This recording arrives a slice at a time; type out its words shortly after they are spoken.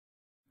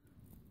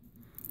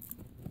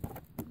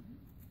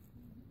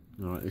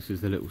Alright, this is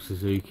the little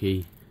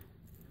Suzuki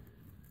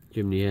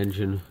chimney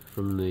engine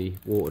from the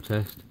water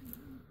test.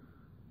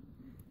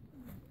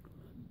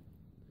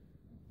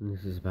 And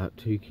this is about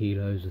 2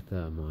 kilos of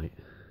thermite.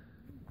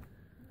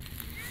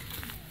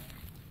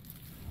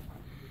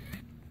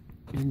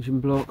 Engine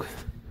block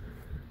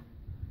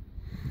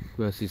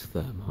versus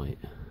thermite.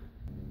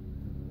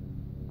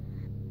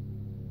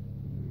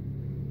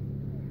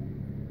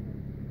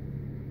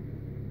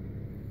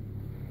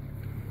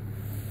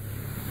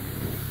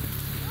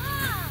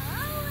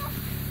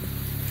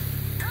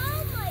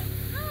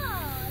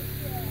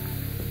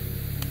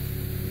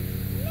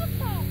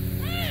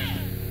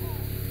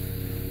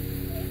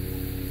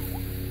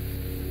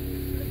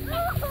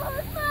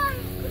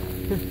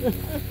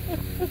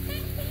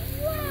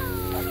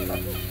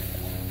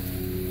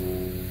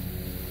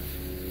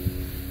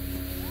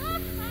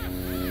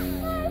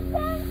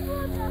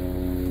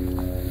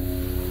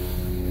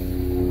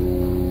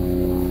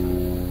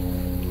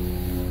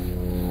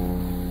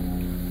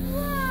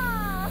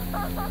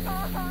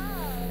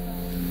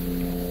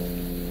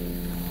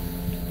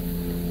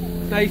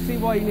 Now you see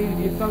why you needed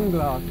your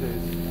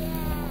sunglasses.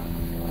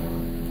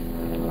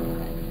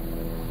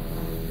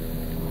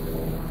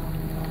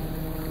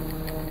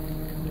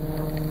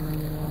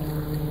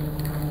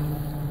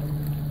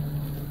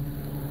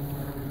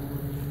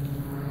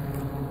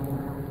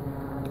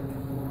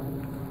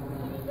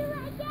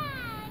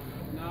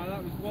 No,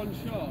 that was one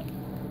shot.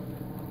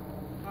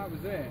 That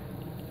was it.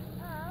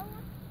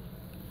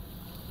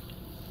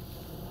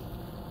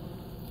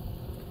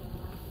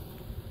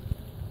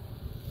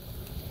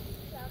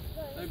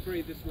 Don't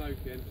breathe the smoke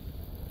in.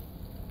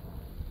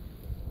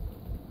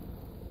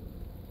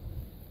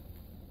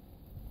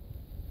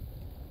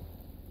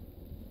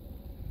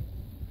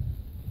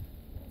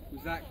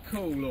 Was that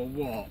cool or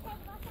what?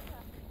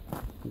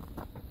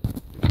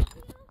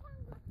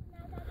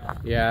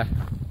 Yeah.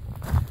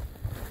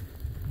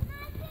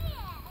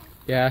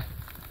 Yeah.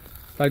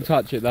 Don't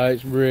touch it though,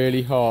 it's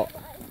really hot.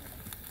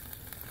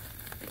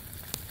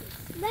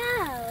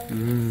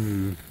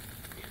 No.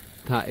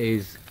 That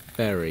is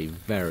very,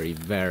 very,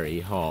 very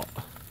hot.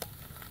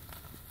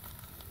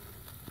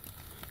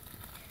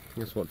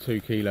 That's what 2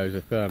 kilos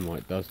of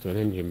thermite does to an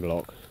engine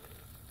block.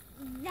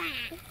 That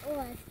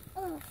was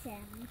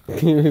awesome.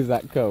 Is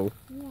that cool?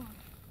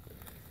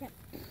 Yeah.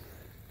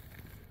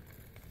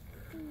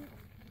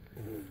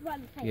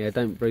 Yeah,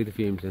 don't breathe the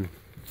fumes in.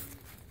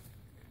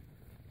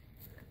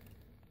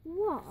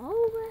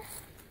 Whoa.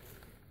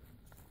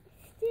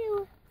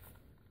 Still.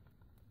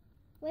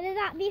 Whether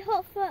that be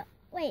hot for...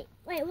 Wait,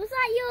 was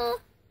that your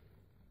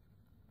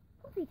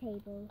coffee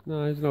table?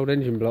 No, it's an old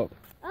engine block.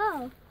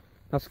 Oh.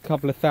 That's a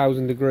couple of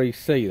 1,000 degrees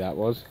C, that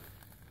was.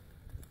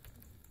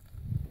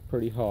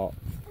 Pretty hot.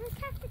 I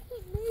just have to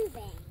keep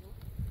moving.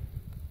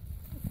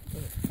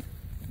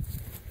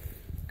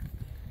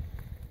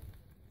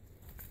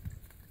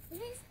 It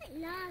looks like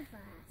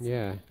lava.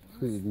 Yeah,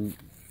 it's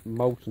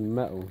molten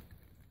metal.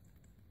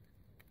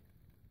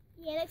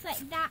 Yeah, it looks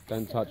like that.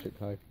 Don't touch it,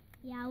 Chloe.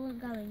 Yeah, I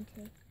wasn't going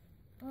to.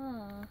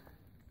 Oh.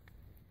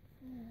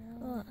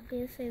 Oh, it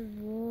feels so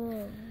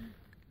warm.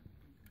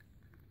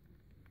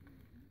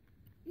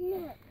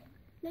 Look.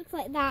 Looks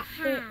like that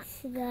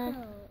it's the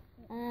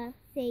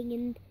thing,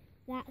 and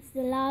that's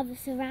the lava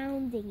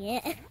surrounding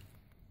it.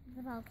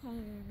 The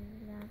volcano.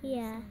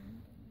 Yeah.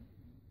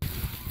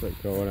 Pretty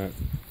cool, isn't it?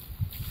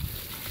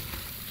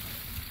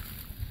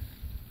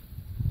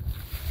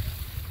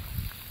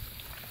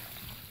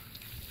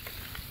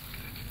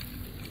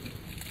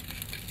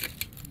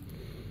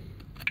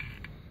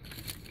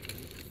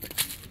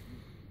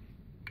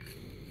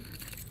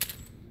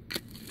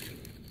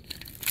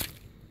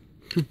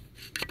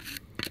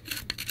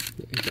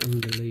 It's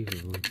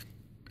unbelievable.